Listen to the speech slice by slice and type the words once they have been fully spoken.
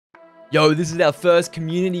Yo, this is our first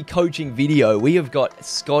community coaching video. We have got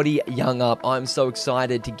Scotty Young up. I'm so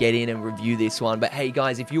excited to get in and review this one. But hey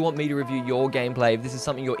guys, if you want me to review your gameplay, if this is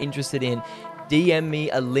something you're interested in, DM me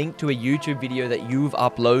a link to a YouTube video that you've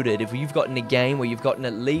uploaded. If you've gotten a game where you've gotten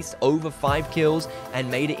at least over 5 kills and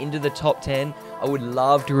made it into the top 10, I would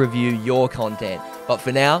love to review your content. But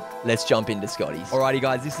for now, let's jump into Scotty's. Alrighty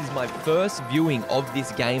guys, this is my first viewing of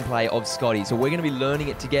this gameplay of Scotty. So we're going to be learning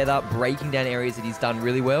it together, breaking down areas that he's done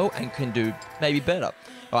really well and can do maybe better.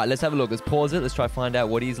 Alright, let's have a look. Let's pause it. Let's try to find out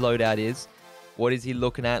what his loadout is. What is he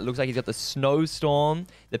looking at? Looks like he's got the Snowstorm,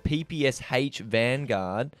 the PPSH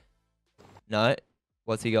Vanguard. No.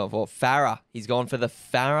 What's he going for? Farah. He's gone for the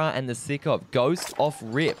Farah and the Sikov. Ghost off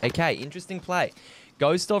rip. Okay, interesting play.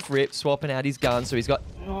 Ghost off rip, swapping out his gun. So he's got...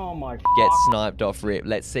 Oh my God. Get sniped off rip.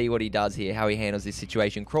 Let's see what he does here, how he handles this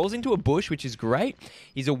situation. Crawls into a bush, which is great.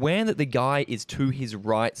 He's aware that the guy is to his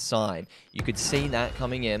right side. You could see that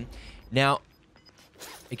coming in. Now...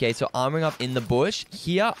 Okay, so armoring up in the bush.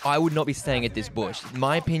 Here, I would not be staying at this bush. In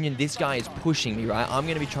my opinion, this guy is pushing me, right? I'm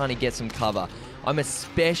going to be trying to get some cover. I'm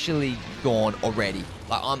especially gone already.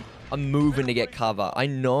 Like, I'm moving to get cover. I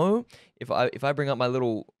know if I bring up my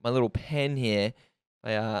little pen here,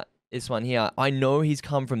 this one here, I know he's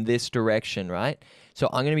come from this direction, right? So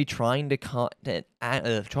I'm going to be trying to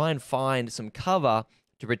try and find some cover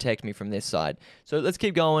to protect me from this side. So let's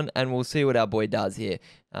keep going, and we'll see what our boy does here.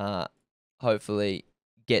 Hopefully...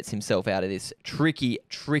 gets himself out of this tricky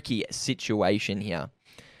situation here.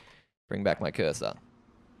 Bring back my cursor.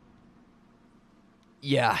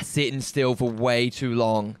 Yeah, sitting still for way too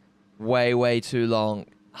long. Way too long.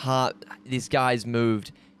 This guy's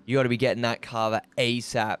moved. You got to be getting that cover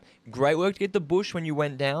ASAP. Great work to get the bush when you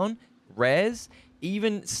went down. Res.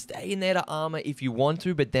 Even stay in there to armor if you want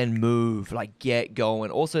to, but then move. Like, get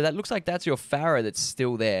going. Also, that looks like that's your Farah that's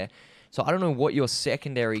still there. So I don't know what your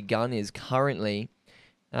secondary gun is currently.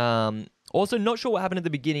 Also, not sure what happened at the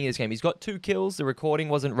beginning of this game. He's got 2 kills. The recording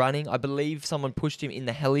wasn't running. I believe someone pushed him in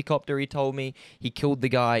the helicopter, he told me. He killed the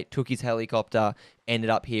guy, took his helicopter, ended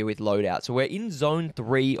up here with loadout. So we're in zone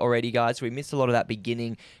 3 already, guys. So we missed a lot of that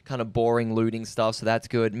beginning kind of boring looting stuff. So that's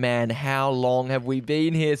good. Man, how long have we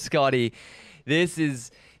been here, Scotty? This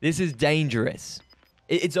is dangerous.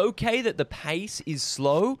 It's okay that the pace is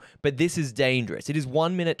slow, but this is dangerous. It is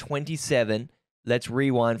 1 minute 27. Let's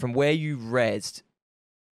rewind from where you rezzed.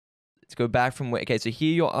 Let's go back from where... Okay, so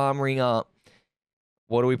here you're armoring up.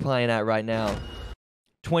 What are we playing at right now?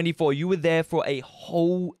 24. You were there for a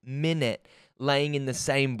whole minute laying in the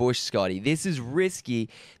same bush, Scotty. This is risky.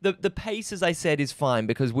 The pace, as I said, is fine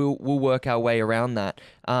because we'll work our way around that.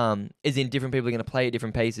 As in, different people are going to play at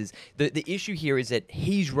different paces. The issue here is that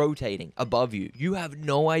he's rotating above you. You have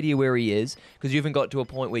no idea where he is because you haven't got to a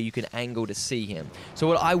point where you can angle to see him. So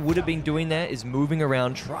what I would have been doing there is moving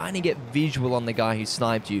around, trying to get visual on the guy who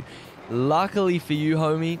sniped you. Luckily for you,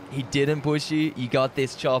 homie, he didn't push you. You got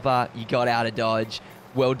this chopper. You got out of dodge.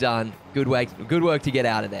 Well done. Good work to get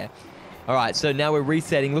out of there. All right, so now we're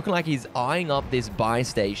resetting. Looking like he's eyeing up this buy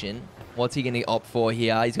station. What's he going to opt for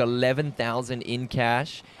here? He's got 11,000 in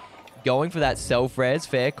cash. Going for that self-res,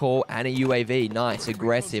 fair call, and a UAV. Nice,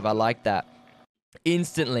 aggressive. I like that.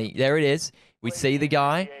 Instantly, there it is. We see the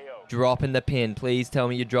guy. Dropping the pin. Please tell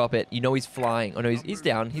me you drop it. You know he's flying. Oh, no, he's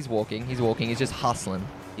down. He's walking. He's walking. He's just hustling.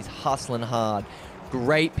 He's hustling hard.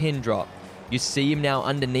 Great pin drop. You see him now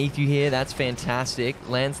underneath you here. That's fantastic.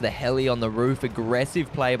 Lands the heli on the roof.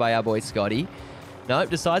 Aggressive play by our boy Scotty. Nope,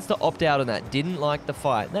 decides to opt out on that. Didn't like the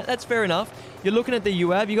fight. That's fair enough. You're looking at the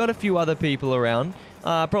UAV. You got a few other people around.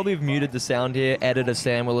 Probably have muted the sound here. Editor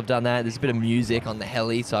Sam will have done that. There's a bit of music on the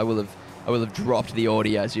heli, so I will have dropped the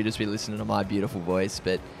audio, so you'll just be listening to my beautiful voice,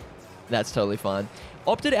 but that's totally fine.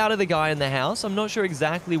 Opted out of the guy in the house. I'm not sure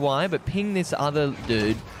exactly why, but ping this other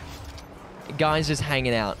dude. Guy's just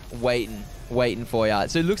hanging out, waiting for you.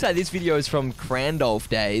 So it looks like this video is from Crandolph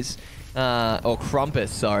days, or Crumpus,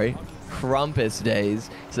 sorry. Crumpus days.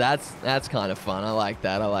 So that's kind of fun. I like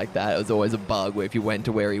that. It was always a bug where if you went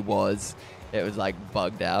to where he was, it was like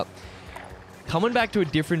bugged out. Coming back to a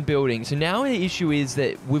different building. So now the issue is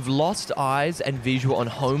that we've lost eyes and visual on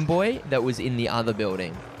Homeboy that was in the other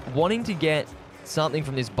building. Wanting to get something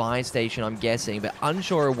from this buy station, I'm guessing, but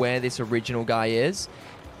unsure of where this original guy is.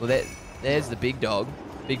 Well, there's the big dog.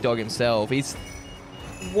 Big dog himself. He's...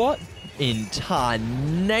 What in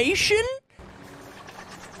tarnation?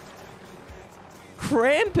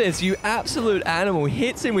 Krampus, you absolute animal,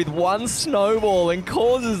 hits him with one snowball and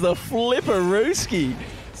causes the flipperooski.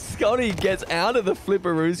 Scotty gets out of the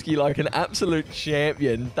flipperooski like an absolute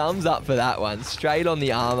champion. Thumbs up for that one. Straight on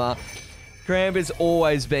the armor. Krampus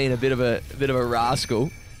always been a bit of a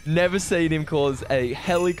rascal. Never seen him cause a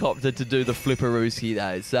helicopter to do the flipperooski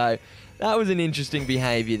though. So that was an interesting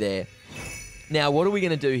behavior there. Now, what are we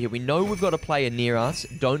going to do here? We know we've got a player near us.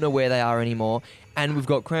 Don't know where they are anymore. And we've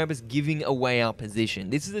got Krampus giving away our position.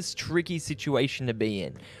 This is a tricky situation to be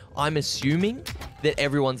in. I'm assuming that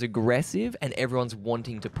everyone's aggressive and everyone's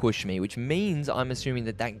wanting to push me, which means I'm assuming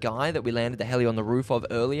that that guy that we landed the heli on the roof of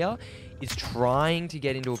earlier is trying to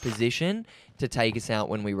get into a position to take us out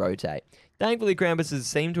when we rotate. Thankfully, Krampus has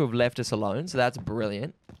seemed to have left us alone, so that's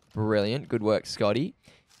brilliant. Brilliant. Good work, Scotty.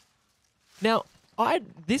 Now,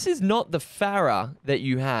 this is not the Farah that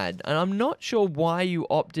you had, and I'm not sure why you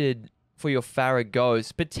opted for your Farah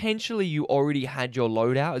Ghost. Potentially, you already had your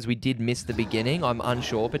loadout, as we did miss the beginning. I'm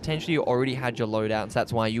unsure. Potentially, you already had your loadout, and so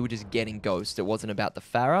that's why you were just getting Ghost. It wasn't about the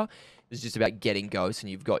Farah. It was just about getting Ghost,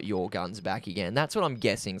 and you've got your guns back again. That's what I'm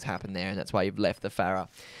guessing's happened there, and that's why you've left the Farah.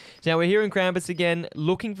 So now we're here in Krampus again,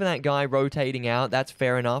 looking for that guy rotating out. That's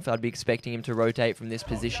fair enough. I'd be expecting him to rotate from this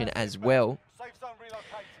position as well.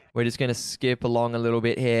 We're just going to skip along a little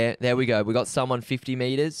bit here. There we go. We got someone 50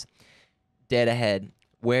 meters. Dead ahead.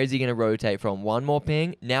 Where is he going to rotate from? One more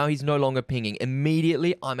ping. Now he's no longer pinging.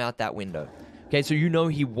 Immediately, I'm out that window. Okay, so you know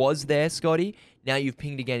he was there, Scotty. Now you've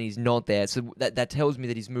pinged again. He's not there. So that tells me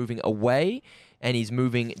that he's moving away and he's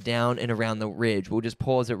moving down and around the ridge. We'll just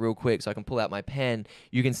pause it real quick so I can pull out my pen.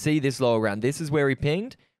 You can see this lower ground. This is where he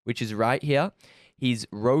pinged, which is right here. He's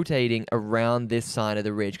rotating around this side of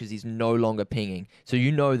the ridge because he's no longer pinging. So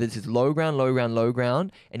you know this is low ground, low ground, low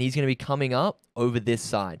ground, and he's going to be coming up over this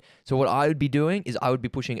side. So what I would be doing is I would be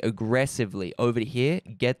pushing aggressively over to here,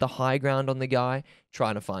 get the high ground on the guy,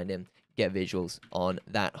 trying to find him, get visuals on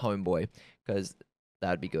that homeboy, because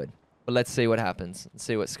that would be good. But let's see what happens. Let's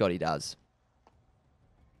see what Scotty does.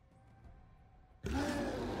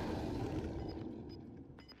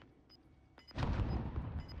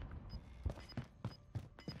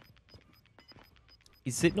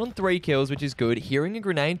 He's sitting on 3 kills, which is good. Hearing a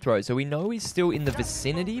grenade throw, so we know he's still in the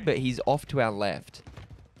vicinity, but he's off to our left.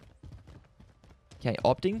 Okay,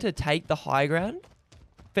 opting to take the high ground.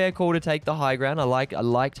 Fair call to take the high ground. I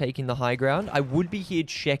like taking the high ground. I would be here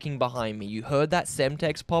checking behind me. You heard that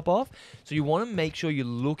Semtex pop off, so you want to make sure you're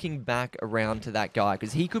looking back around to that guy,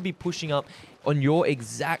 because he could be pushing up on your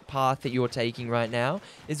exact path that you're taking right now.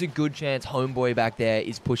 There's a good chance homeboy back there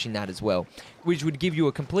is pushing that as well, which would give you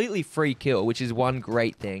a completely free kill, which is one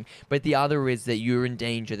great thing. But the other is that you're in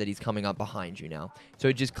danger that he's coming up behind you now. So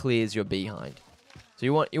it just clears your behind. So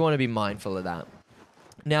you want to be mindful of that.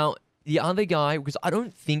 Now, the other guy, because I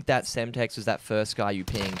don't think that Semtex was that first guy you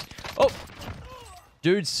pinged. Oh!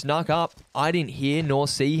 Dude snuck up. I didn't hear nor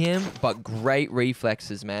see him, but great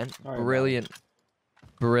reflexes, man. Brilliant.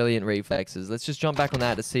 Brilliant reflexes. Let's just jump back on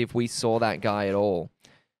that to see if we saw that guy at all.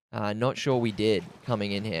 Not sure we did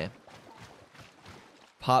coming in here.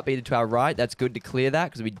 Heartbeated to our right. That's good to clear that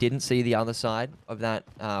because we didn't see the other side of that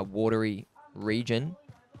watery region.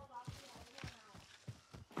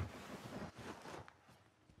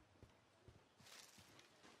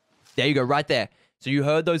 There you go, right there. So you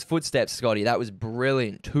heard those footsteps, Scotty. That was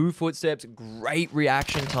brilliant. 2 footsteps, great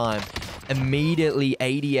reaction time. Immediately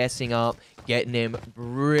ADSing up, getting him.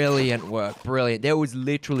 Brilliant work, brilliant. There was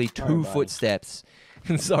literally 2 footsteps.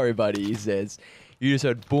 Sorry, buddy, he says. You just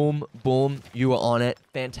heard boom, boom, you were on it.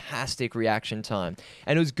 Fantastic reaction time.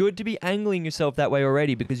 And it was good to be angling yourself that way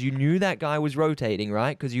already because you knew that guy was rotating,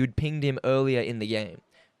 right? Because you'd pinged him earlier in the game.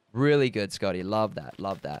 Really good, Scotty. Love that,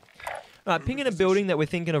 love that. All right, pinging a building that we're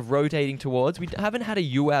thinking of rotating towards. We haven't had a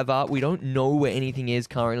UAV up. We don't know where anything is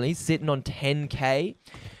currently. Sitting on 10K.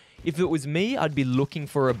 If it was me, I'd be looking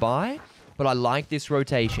for a buy. But I like this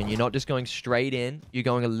rotation. You're not just going straight in. You're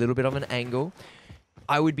going a little bit of an angle.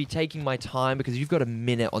 I would be taking my time because you've got a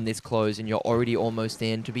minute on this close and you're already almost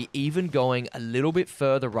in to be even going a little bit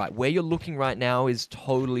further right. Where you're looking right now is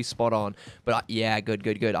totally spot on. But yeah, good,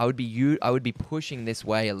 good, good. I would be pushing this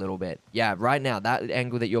way a little bit. Yeah, right now, that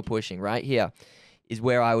angle that you're pushing right here is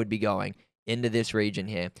where I would be going into this region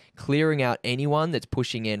here. Clearing out anyone that's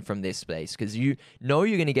pushing in from this space because you know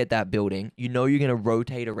you're going to get that building. You know you're going to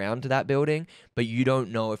rotate around to that building, but you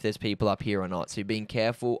don't know if there's people up here or not. So being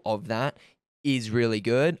careful of that is really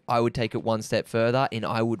good. I would take it one step further and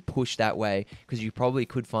I would push that way because you probably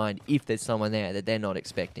could find, if there's someone there, that they're not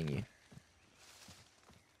expecting you.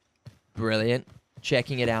 Brilliant.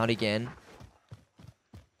 Checking it out again.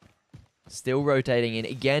 Still rotating in.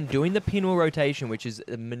 Again, doing the pinwheel rotation, which is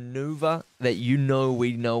a maneuver that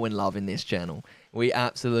we know and love in this channel. We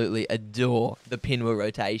absolutely adore the pinwheel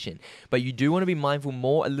rotation. But you do want to be mindful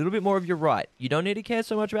a little bit more of your right. You don't need to care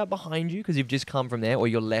so much about behind you because you've just come from there or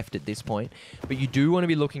you're left at this point. But you do want to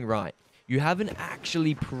be looking right. you haven't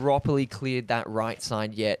actually properly cleared that right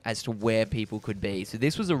side yet as to where people could be. So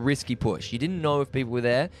this was a risky push. You didn't know if people were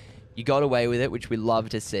there. You got away with it, which we love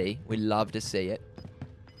to see. We love to see it.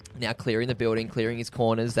 Now clearing the building, clearing his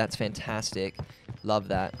corners. That's fantastic. Love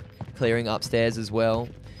that. Clearing upstairs as well.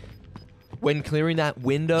 When clearing that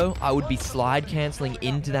window, I would be slide canceling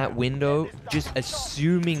into that window, just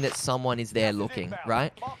assuming that someone is there looking,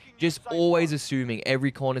 right? Just always assuming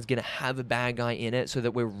every corner is going to have a bad guy in it so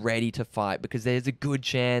that we're ready to fight, because there's a good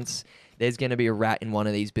chance there's going to be a rat in one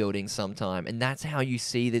of these buildings sometime. And that's how you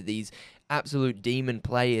see that these absolute demon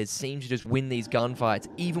players seem to just win these gunfights,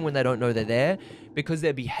 even when they don't know they're there, because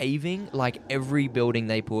they're behaving like every building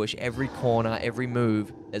they push, every corner, every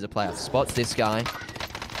move, there's a player. Spots this guy.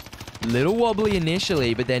 Little wobbly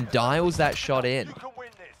initially, but then dials that shot in.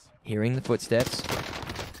 Hearing the footsteps.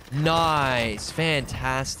 Nice.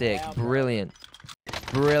 Fantastic. Brilliant.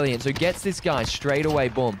 Brilliant. So gets this guy straight away.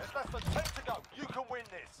 Boom.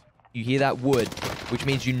 You hear that wood, which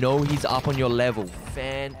means you know he's up on your level.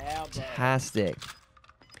 Fantastic.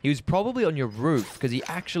 He was probably on your roof because he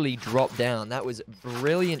actually dropped down. That was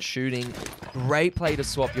brilliant shooting. Great play to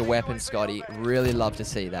swap your weapons, Scotty. Really love to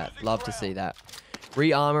see that. Love to see that.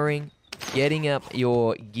 Re-armoring. Getting up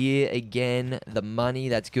your gear again. The money,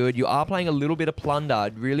 that's good. You are playing a little bit of plunder.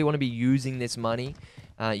 I'd really want to be using this money.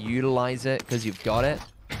 Utilize it because you've got it.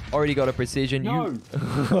 Already got a precision. No.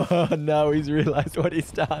 No, he's realized what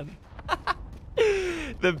he's done.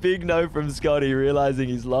 The big no from Scotty, realizing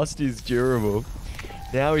he's lost his durable.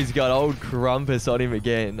 Now he's got old Crumpus on him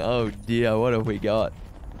again. Oh dear, what have we got?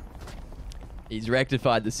 He's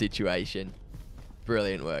rectified the situation.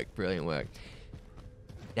 Brilliant work, brilliant work.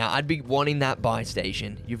 Now, I'd be wanting that buy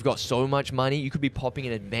station. You've got so much money. You could be popping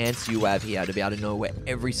an advanced UAV here to be able to know where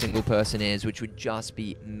every single person is, which would just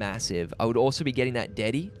be massive. I would also be getting that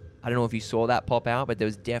Deddy. I don't know if you saw that pop out, but there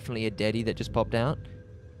was definitely a Deddy that just popped out.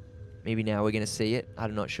 Maybe now we're going to see it.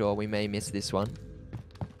 I'm not sure. We may miss this one.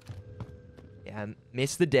 Yeah,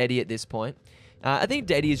 miss the Deddy at this point. I think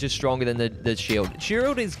Deddy is just stronger than the shield.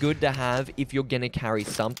 Shield is good to have if you're going to carry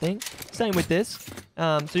something. Same with this.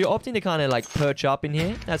 So you're opting to kind of like perch up in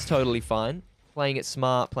here. That's totally fine. Playing it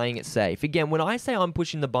smart, playing it safe. Again, when I say I'm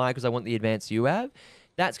pushing the buy because I want the advanced UAV,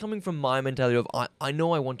 that's coming from my mentality of I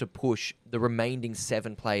know I want to push the remaining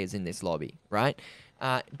 7 players in this lobby, right?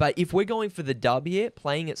 But if we're going for the dub here,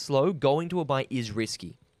 playing it slow, going to a buy is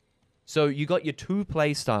risky. So you got your 2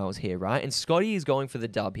 play styles here, right? And Scotty is going for the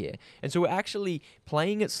dub here. And so we're actually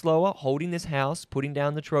playing it slower, holding this house, putting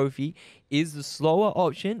down the trophy is the slower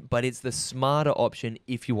option, but it's the smarter option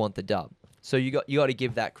if you want the dub. So you got to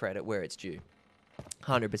give that credit where it's due.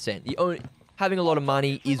 100%. Having a lot of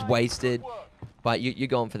money is wasted, but you're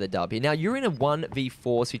going for the dub here. Now, you're in a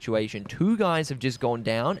 1v4 situation. 2 guys have just gone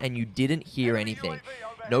down, and you didn't hear anything.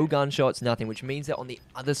 No gunshots, nothing, which means they're on the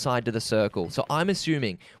other side of the circle. So I'm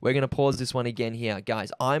assuming, we're going to pause this one again here.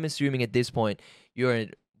 Guys, I'm assuming at this point, you're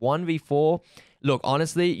in 1v4. Look,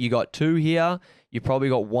 honestly, you got 2 here. You probably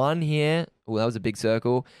got 1 here. Oh, that was a big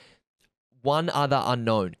circle. 1 other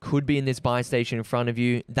unknown could be in this buy station in front of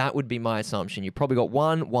you. That would be my assumption. You probably got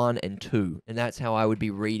 1, 1, and 2. And that's how I would be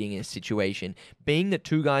reading this situation. Being that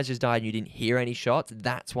 2 guys just died and you didn't hear any shots,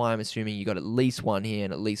 that's why I'm assuming you got at least 1 here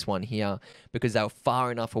and at least 1 here, because they were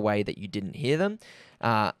far enough away that you didn't hear them.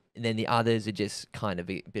 And then the others are just kind of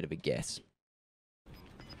a bit of a guess.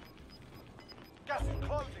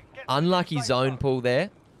 Unlucky zone pull there.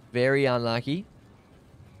 Very unlucky.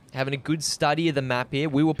 Having a good study of the map here.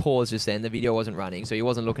 We were paused just then. The video wasn't running, so he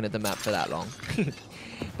wasn't looking at the map for that long.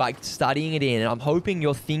 But studying it in, and I'm hoping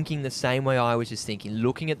you're thinking the same way I was just thinking.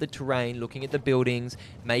 Looking at the terrain, looking at the buildings,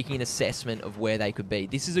 making an assessment of where they could be.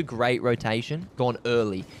 This is a great rotation. Gone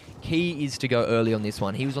early. Key is to go early on this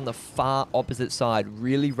one. He was on the far opposite side.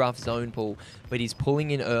 Really rough zone pull, but he's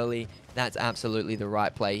pulling in early. That's absolutely the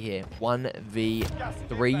right play here.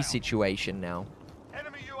 1v3 situation now.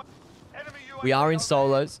 We are in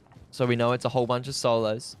solos, so we know it's a whole bunch of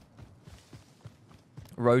solos.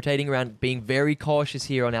 Rotating around, being very cautious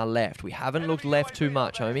here on our left. We haven't looked left too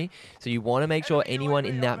much, homie. So you want to make sure anyone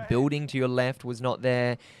in that building to your left was not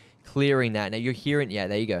there. Clearing that. Now you're hearing... Yeah,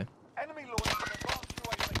 there you go.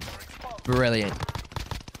 Brilliant.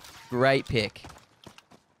 Great pick.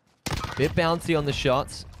 Bit bouncy on the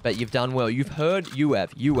shots, but you've done well. You've heard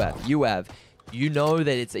UAV. You know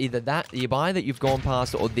that it's either the buy that you've gone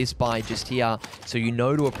past or this buy just here. So you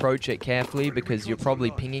know to approach it carefully because you're probably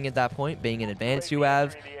pinging at that point, being an advanced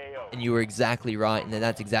UAV. And you were exactly right. And then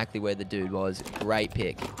that's exactly where the dude was. Great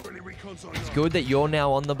pick. It's good that you're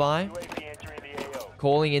now on the buy.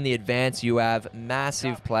 Calling in the advanced UAV.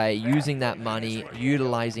 Massive play. Using that money.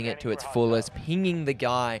 Utilizing it to its fullest. Pinging the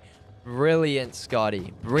guy Brilliant,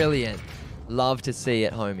 Scotty. Brilliant. Love to see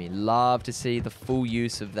it, homie. Love to see the full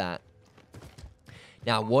use of that.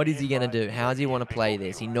 Now, what is he going to do? How does he want to play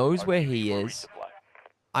this? He knows where he is.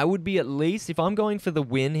 I would be at least, if I'm going for the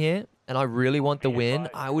win here, and I really want the win,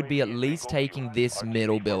 I would be at least taking this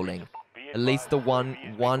middle building. At least the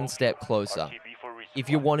one step closer. If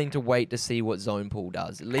you're wanting to wait to see what zone pool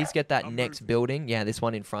does. At least get that next building. Yeah, this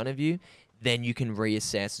one in front of you. Then you can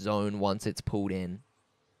reassess zone once it's pulled in.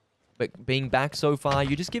 But being back so far,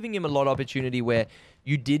 you're just giving him a lot of opportunity where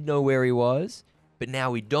you did know where he was, but now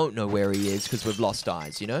we don't know where he is because we've lost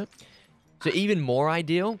eyes, you know? So even more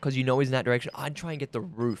ideal, because you know he's in that direction, I'd try and get the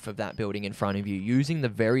roof of that building in front of you. Using the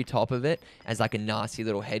very top of it as like a nasty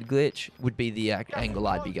little head glitch would be the angle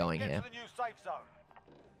I'd be going here.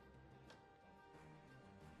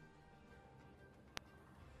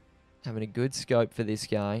 Having a good scope for this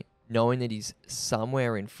guy, knowing that he's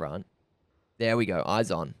somewhere in front. There we go, eyes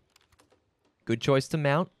on. Good choice to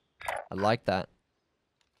mount. I like that.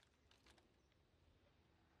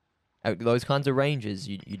 At those kinds of ranges,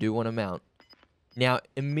 you do want to mount. Now,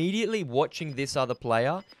 immediately watching this other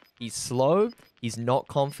player, he's slow, he's not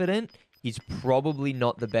confident, he's probably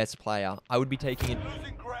not the best player. I'd be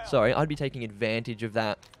taking advantage of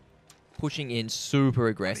that, pushing in super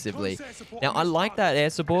aggressively. Now, I like that air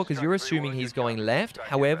support because you're assuming he's going left.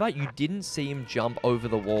 However, you didn't see him jump over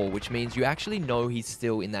the wall, which means you actually know he's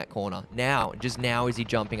still in that corner. Now, just now is he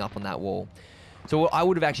jumping up on that wall. So I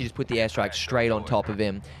would have actually just put the airstrike straight on top of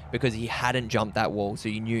him because he hadn't jumped that wall, so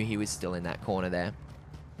you knew he was still in that corner there.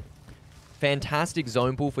 Fantastic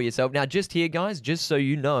zone pool for yourself. Now, just here, guys, just so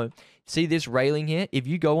you know, see this railing here? If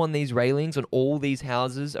you go on these railings on all these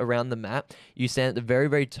houses around the map, you stand at the very,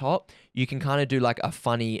 very top, you can kind of do like a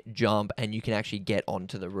funny jump and you can actually get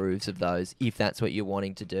onto the roofs of those if that's what you're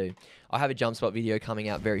wanting to do. I have a jump spot video coming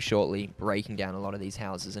out very shortly, breaking down a lot of these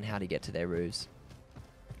houses and how to get to their roofs.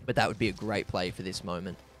 But that would be a great play for this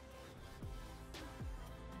moment.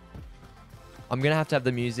 I'm going to have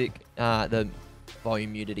the music, the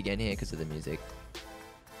volume muted again here because of the music.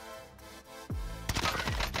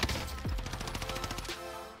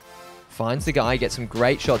 Finds the guy, gets some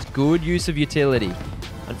great shots. Good use of utility.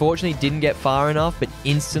 Unfortunately, didn't get far enough, but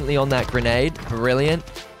instantly on that grenade. Brilliant.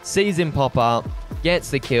 Sees him pop up, gets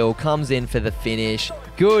the kill, comes in for the finish.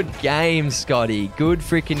 Good game, Scotty. Good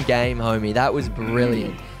freaking game, homie. That was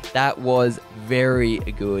brilliant. That was very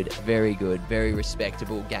good, very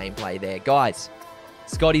respectable gameplay there. Guys,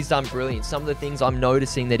 Scotty's done brilliant. Some of the things I'm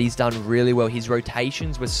noticing that he's done really well. His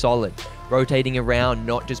rotations were solid. Rotating around,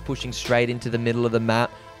 not just pushing straight into the middle of the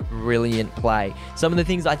map. Brilliant play. Some of the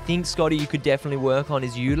things I think, Scotty, you could definitely work on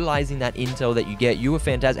is utilizing that intel that you get. You were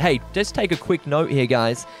fantastic. Hey, just take a quick note here,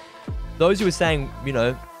 guys. Those who were saying, you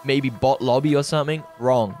know, maybe bot lobby or something,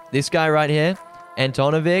 wrong. This guy right here,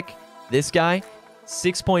 Antonovic, this guy,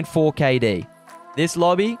 6.4 KD. This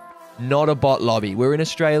lobby, not a bot lobby. We're in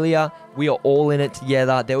Australia. We are all in it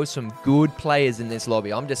together. There were some good players in this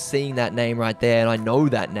lobby. I'm just seeing that name right there, and I know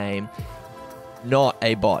that name. Not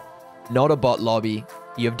a bot. Not a bot lobby.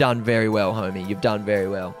 You've done very well, homie. You've done very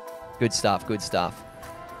well. Good stuff, good stuff.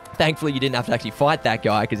 Thankfully, you didn't have to actually fight that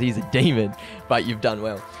guy because he's a demon, but you've done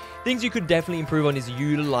well. Things you could definitely improve on is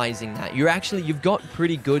utilizing that. You've got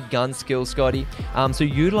pretty good gun skills, Scotty. So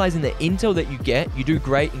utilizing the intel that you get, you do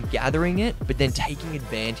great in gathering it, but then taking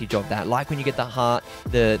advantage of that. Like when you get the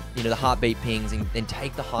heartbeat pings and then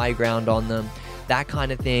take the high ground on them. That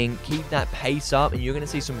kind of thing. Keep that pace up and you're going to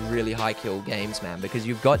see some really high kill games, man, because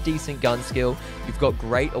you've got decent gun skill, you've got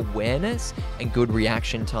great awareness and good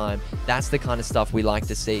reaction time. That's the kind of stuff we like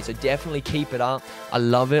to see. So definitely keep it up. I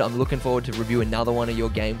love it. I'm looking forward to review another one of your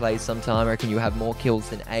gameplays sometime. I reckon you have more kills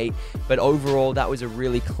than 8. But overall, that was a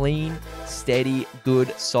really clean, steady,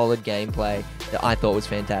 good, solid gameplay that I thought was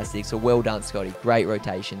fantastic. So well done, Scotty. Great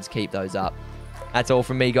rotations. Keep those up. That's all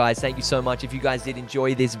from me, guys. Thank you so much. If you guys did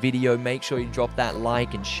enjoy this video, make sure you drop that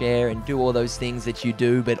like and share and do all those things that you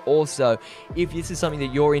do. But also, if this is something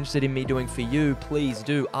that you're interested in me doing for you, please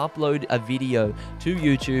do upload a video to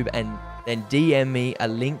YouTube and then DM me a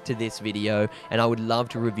link to this video, and I would love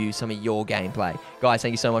to review some of your gameplay. Guys,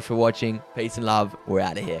 thank you so much for watching. Peace and love. We're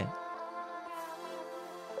out of here.